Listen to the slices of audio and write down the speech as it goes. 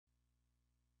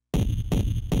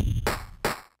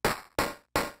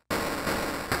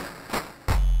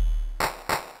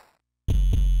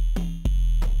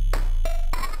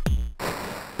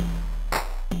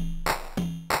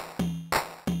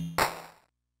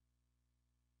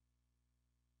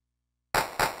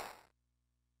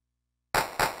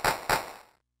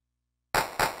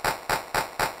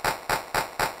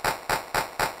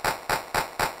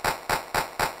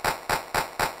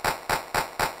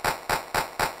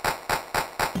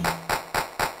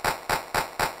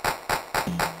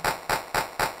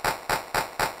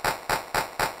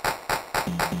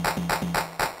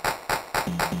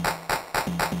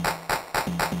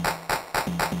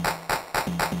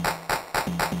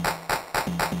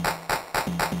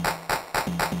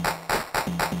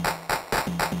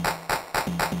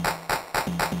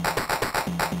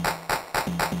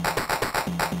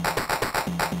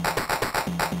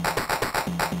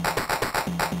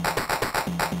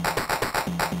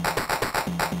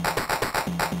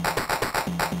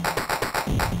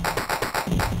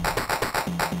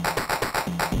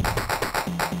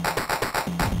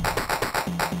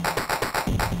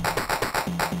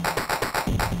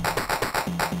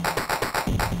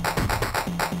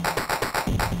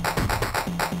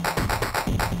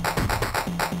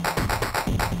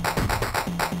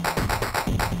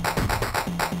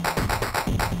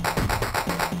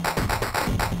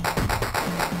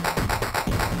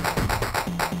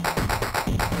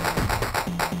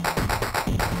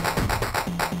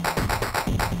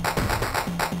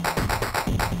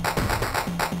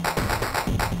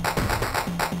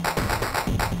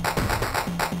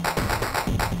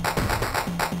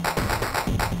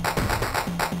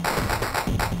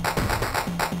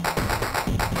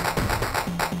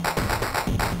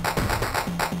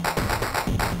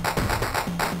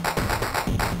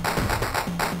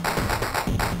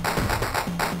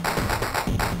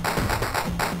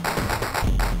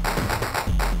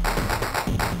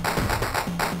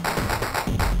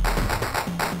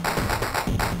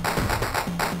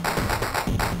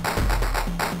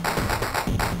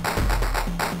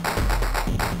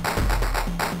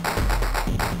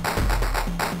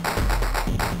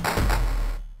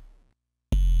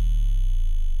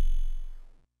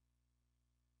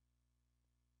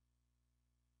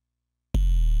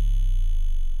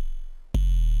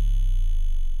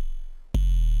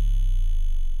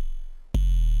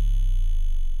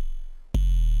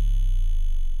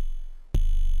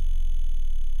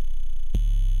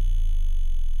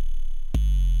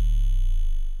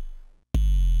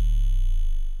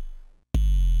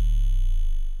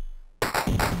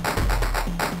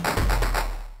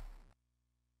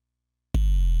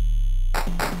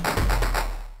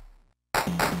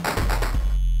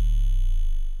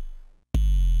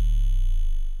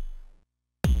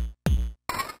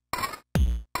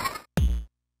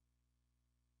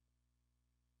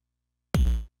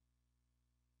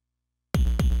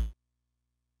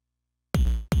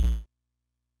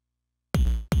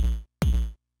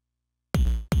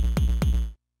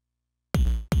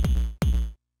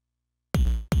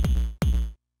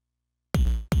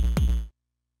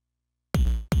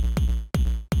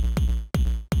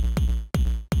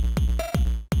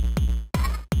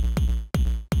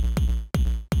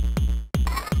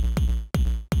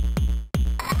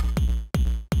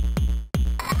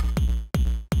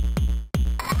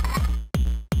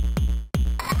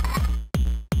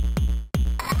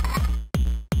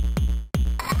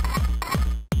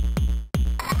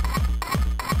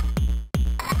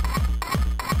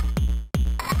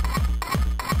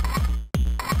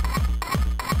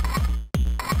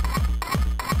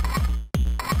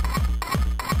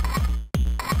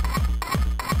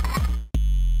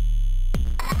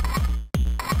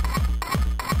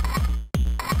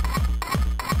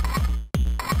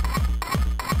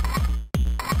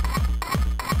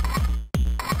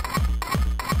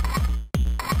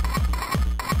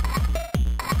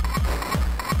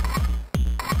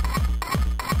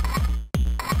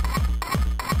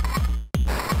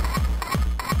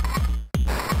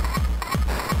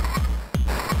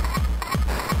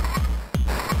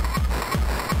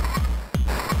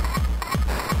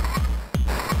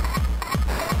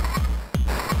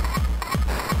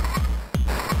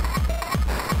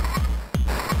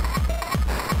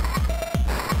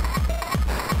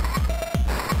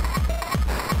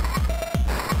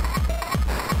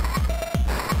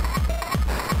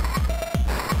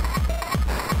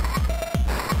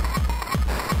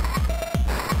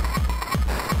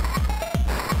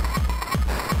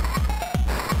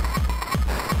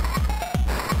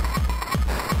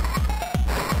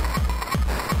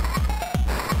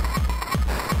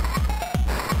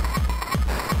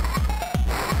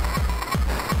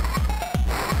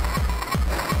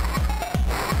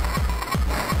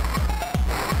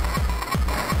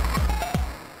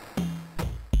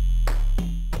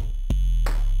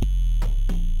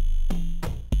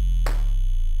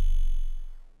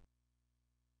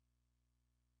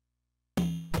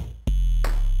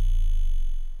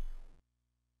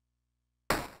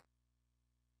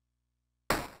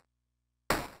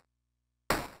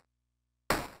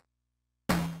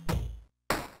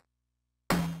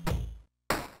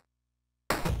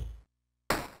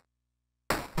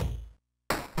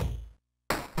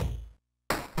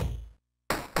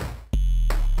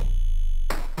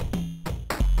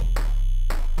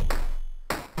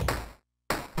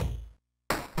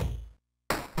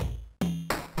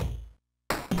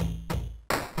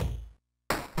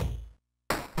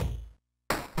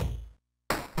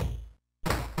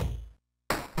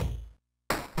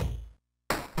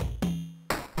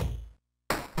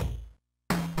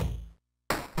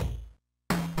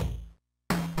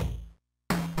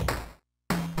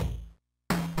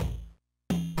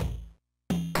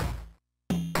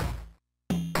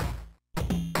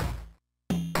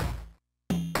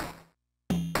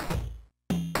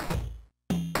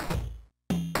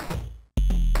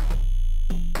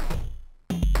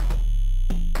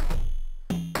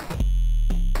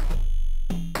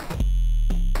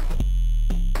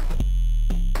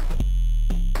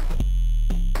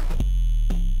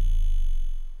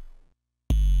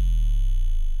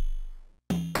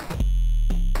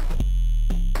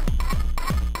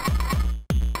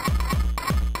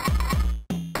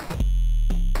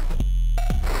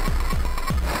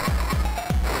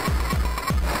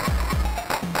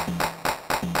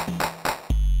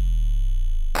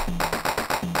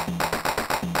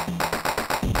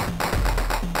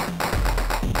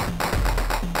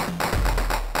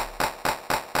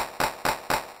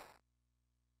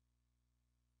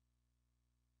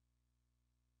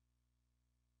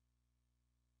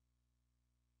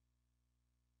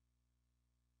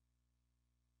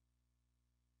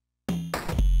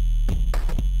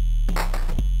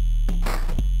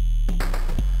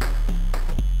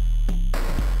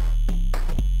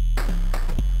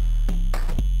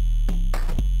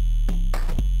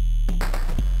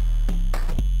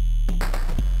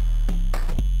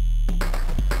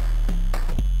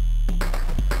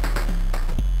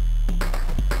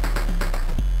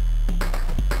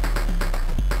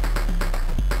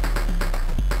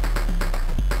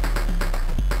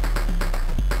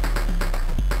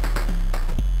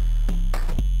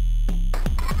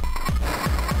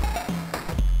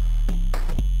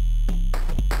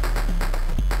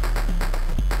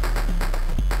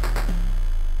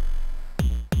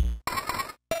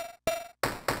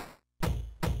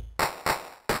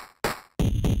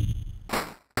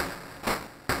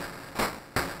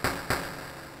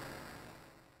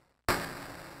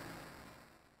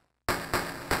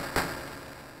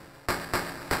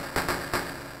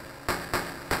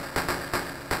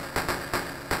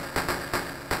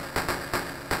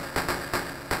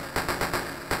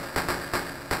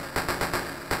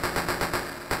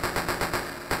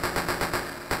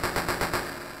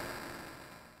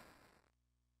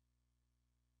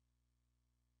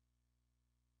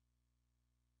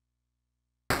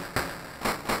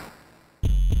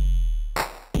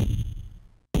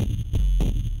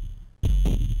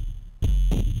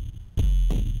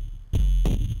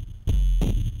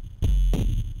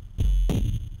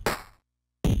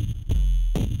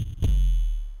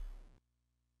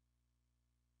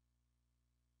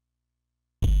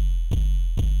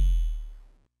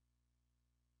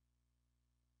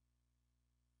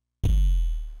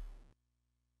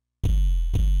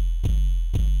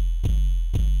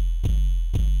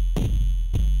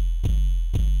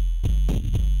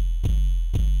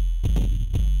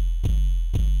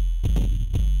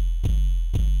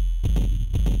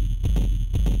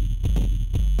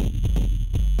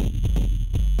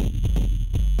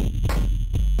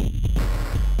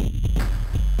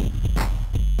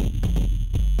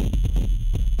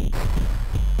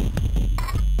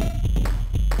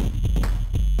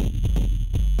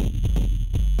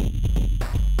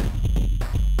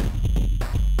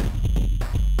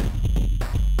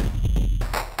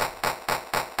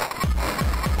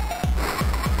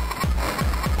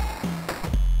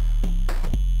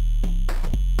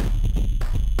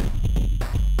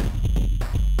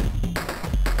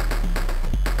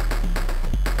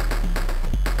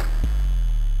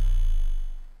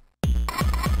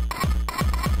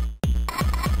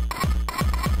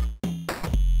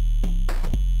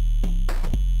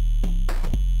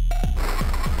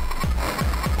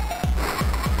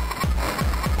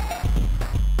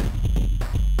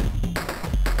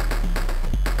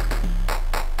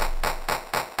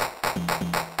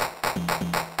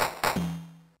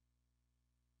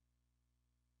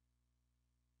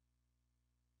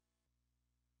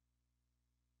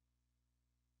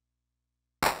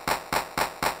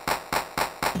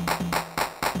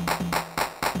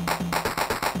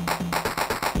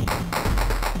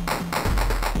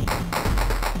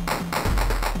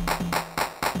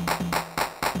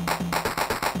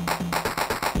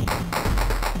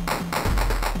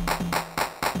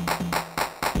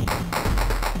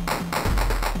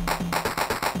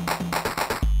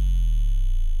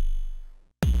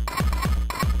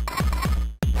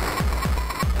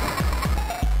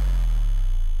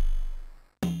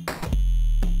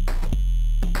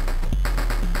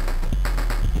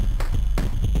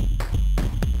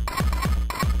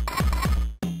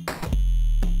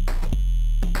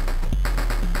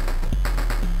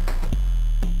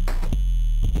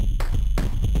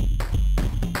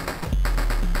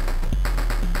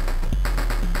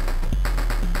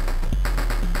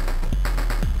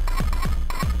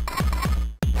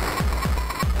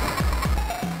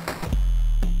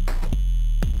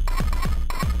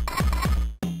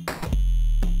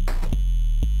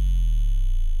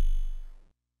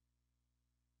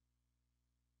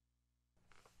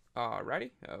Alrighty,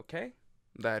 okay.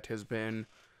 That has been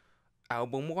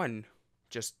album one.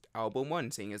 Just album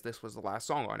one, seeing as this was the last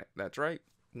song on it. That's right.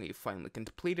 We finally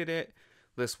completed it.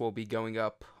 This will be going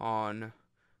up on,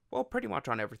 well, pretty much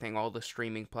on everything. All the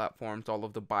streaming platforms, all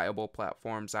of the buyable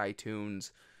platforms, iTunes,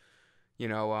 you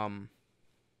know,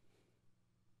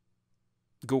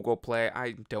 Google Play.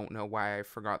 I don't know why I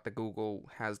forgot that Google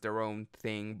has their own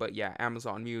thing, but yeah,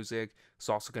 Amazon Music. It's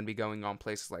also going to be going on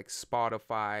places like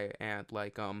Spotify and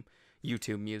like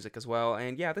YouTube Music as well.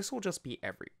 And yeah, this will just be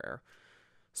everywhere.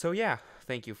 So yeah,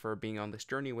 thank you for being on this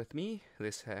journey with me.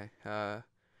 It's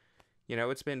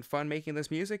been fun making this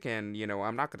music, and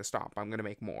I'm not going to stop. I'm going to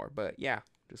make more. But yeah,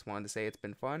 just wanted to say it's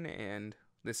been fun, and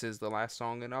this is the last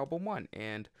song in album one.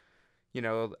 And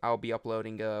I'll be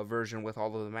uploading a version with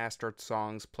all of the mastered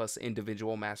songs plus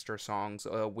individual master songs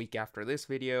a week after this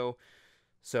video.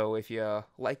 So if you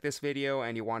like this video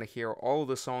and you want to hear all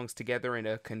the songs together in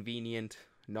a convenient,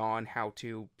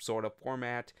 non-how-to sort of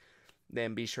format,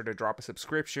 then be sure to drop a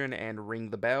subscription and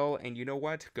ring the bell. And you know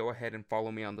what? Go ahead and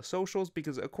follow me on the socials,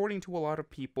 because according to a lot of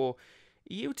people,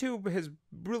 YouTube has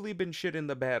really been shit in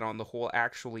the bed on the whole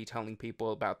actually telling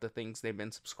people about the things they've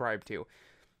been subscribed to.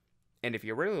 And if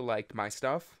you really liked my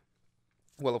stuff,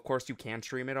 well, of course you can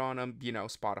stream it on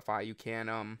Spotify. You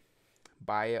can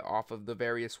buy it off of the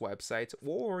various websites,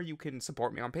 or you can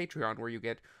support me on Patreon, where you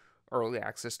get early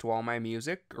access to all my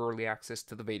music, early access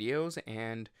to the videos,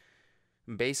 and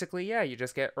basically, yeah, you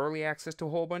just get early access to a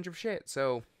whole bunch of shit.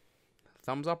 So,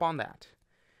 thumbs up on that.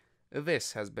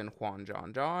 This has been Juan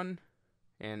John,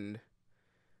 and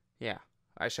yeah,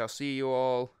 I shall see you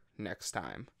all next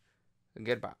time.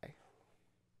 Goodbye.